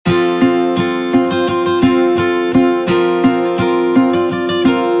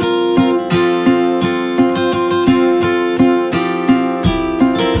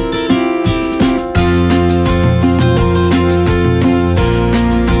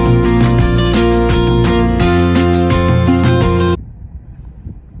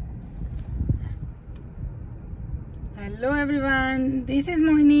This is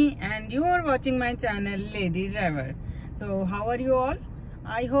Mohini and you are watching my channel Lady Driver. So how are you all?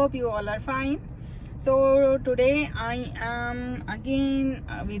 I hope you all are fine. So today I am again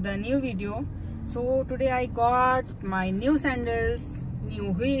with a new video. So today I got my new sandals,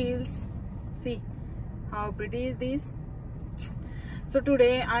 new heels. See how pretty is this? So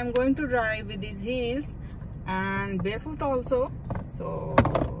today I am going to drive with these heels and barefoot also. So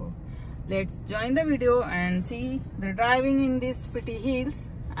let's join the video and see the driving in these pretty heels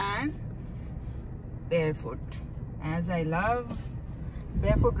and barefoot, as I love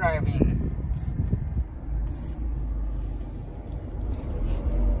barefoot driving.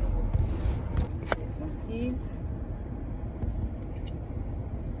 These one heels.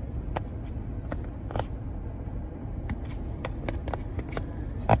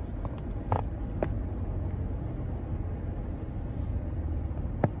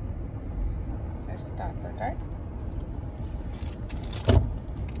 Start the drive.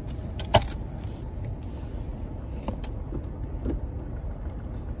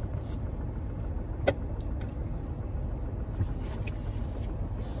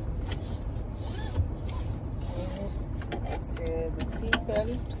 Let's wear the seat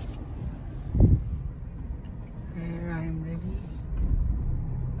belt. Here I am ready.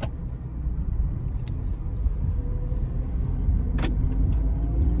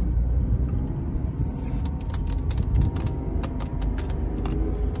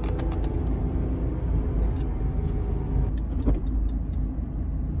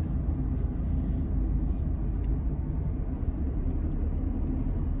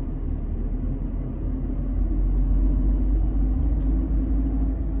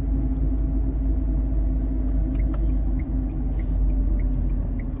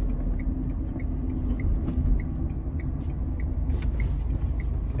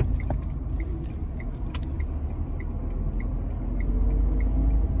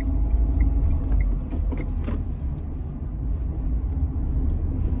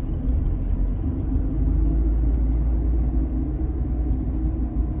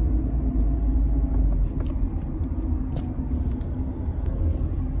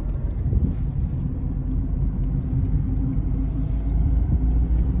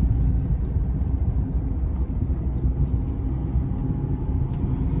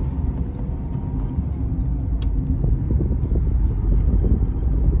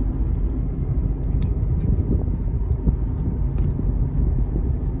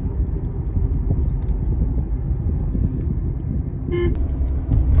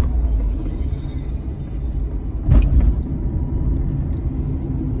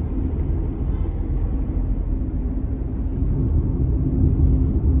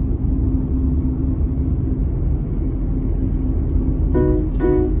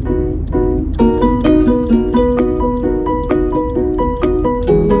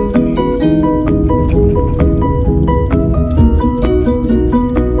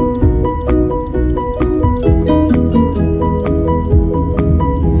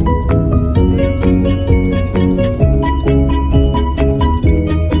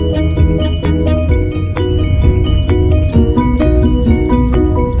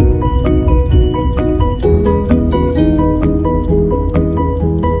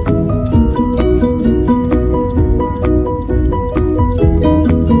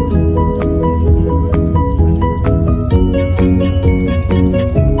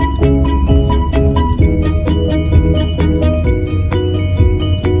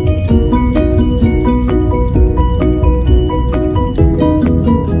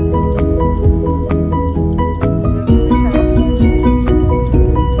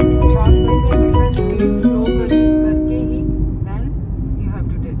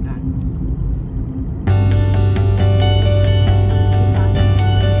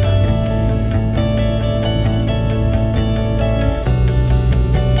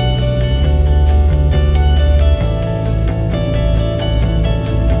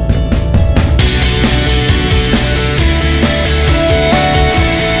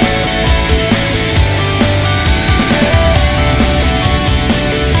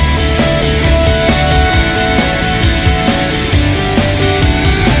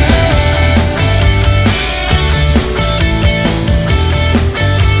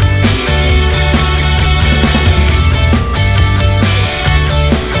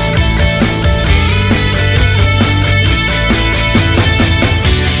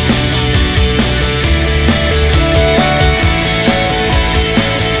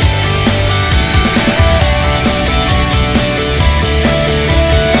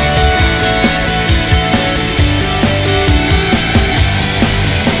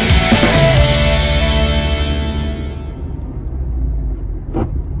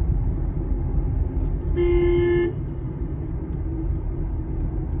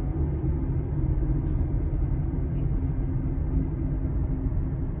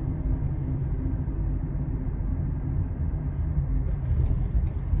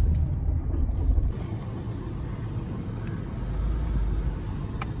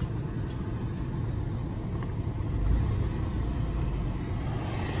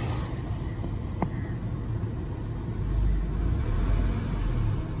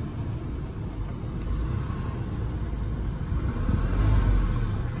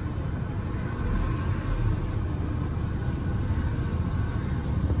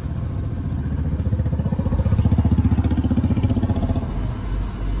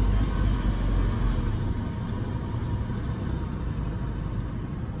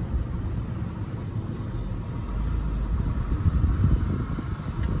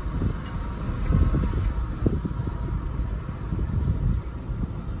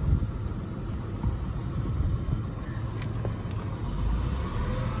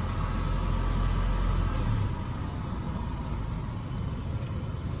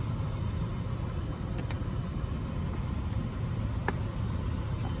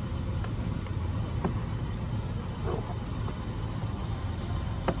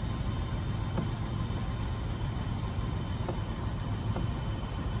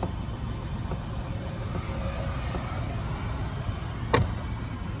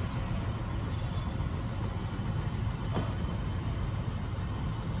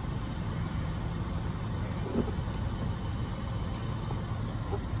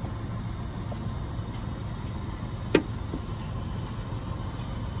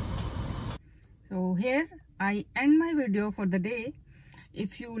 here I end my video for the day.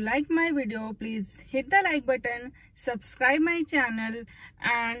 If you like my video, please hit the like button, subscribe my channel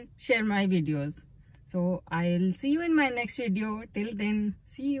and share my videos. So I'll see you in my next video. Till then,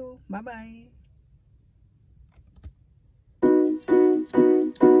 see you. Bye bye.